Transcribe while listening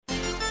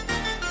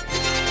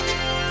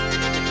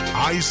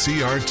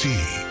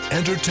ICRT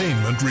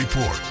Entertainment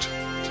Report.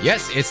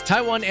 Yes, it's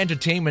Taiwan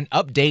Entertainment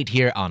Update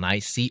here on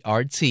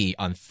ICRT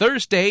on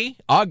Thursday,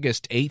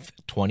 August 8th,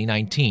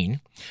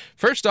 2019.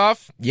 First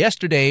off,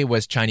 yesterday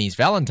was Chinese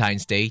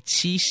Valentine's Day,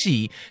 七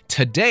夕.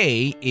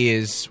 Today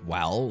is,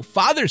 well,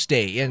 Father's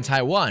Day in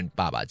Taiwan,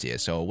 爸爸节.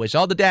 So wish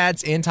all the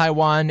dads in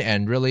Taiwan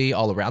and really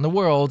all around the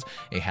world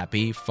a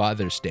happy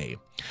Father's Day.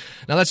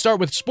 Now let's start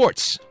with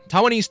sports.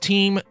 Taiwanese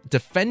team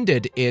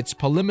defended its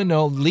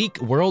preliminary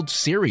League World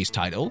Series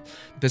title.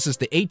 This is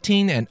the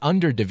 18 and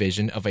under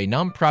division of a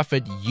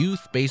nonprofit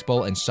youth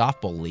baseball and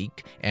softball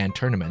league and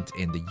tournament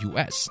in the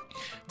U.S.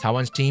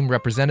 Taiwan's team,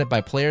 represented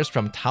by players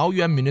from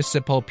Taoyuan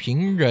Municipal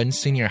Pingren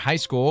Senior High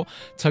School,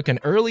 took an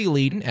early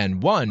lead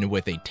and won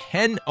with a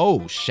 10-0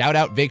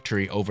 shutout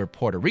victory over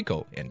Puerto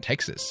Rico and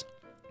Texas.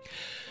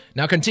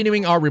 Now,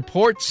 continuing our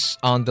reports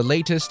on the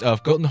latest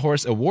of Golden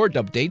Horse Award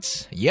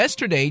updates,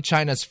 yesterday,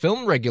 China's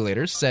film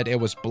regulators said it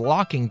was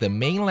blocking the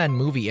mainland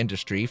movie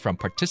industry from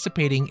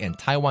participating in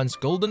Taiwan's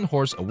Golden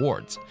Horse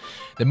Awards.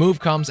 The move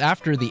comes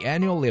after the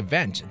annual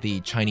event,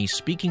 the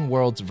Chinese-speaking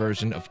world's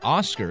version of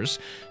Oscars,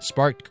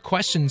 sparked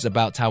questions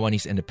about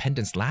Taiwanese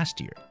independence last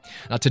year.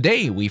 Now,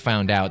 today, we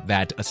found out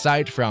that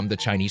aside from the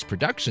Chinese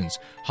productions,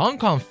 Hong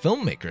Kong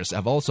filmmakers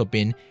have also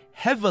been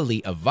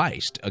heavily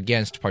advised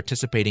against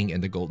participating in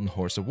the Golden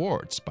Horse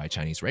Awards by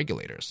Chinese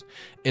regulators.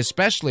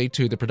 Especially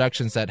to the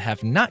productions that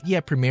have not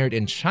yet premiered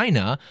in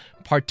China,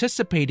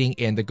 participating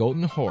in the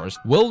Golden Horse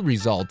will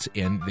result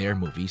in their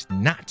movies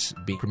not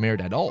being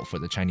premiered at all for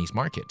the Chinese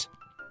market.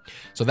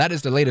 So that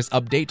is the latest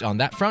update on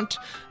that front.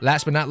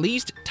 Last but not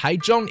least,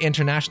 Taichung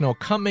International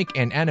Comic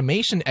and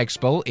Animation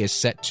Expo is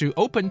set to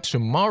open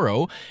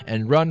tomorrow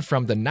and run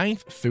from the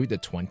 9th through the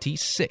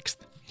 26th.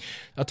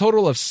 A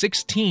total of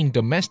 16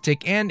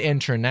 domestic and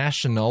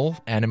international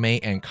anime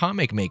and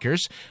comic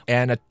makers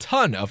and a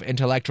ton of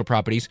intellectual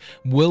properties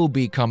will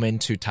be coming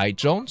to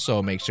Taichung,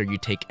 so make sure you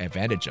take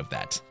advantage of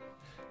that.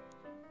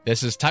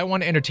 This is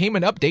Taiwan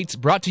Entertainment Updates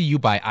brought to you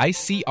by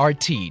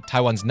ICRT,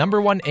 Taiwan's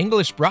 #1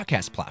 English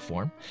broadcast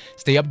platform.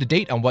 Stay up to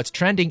date on what's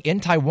trending in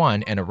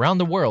Taiwan and around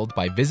the world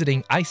by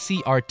visiting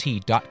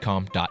icrt.com.tw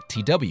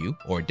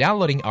or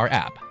downloading our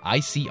app,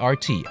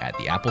 ICRT, at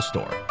the Apple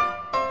Store.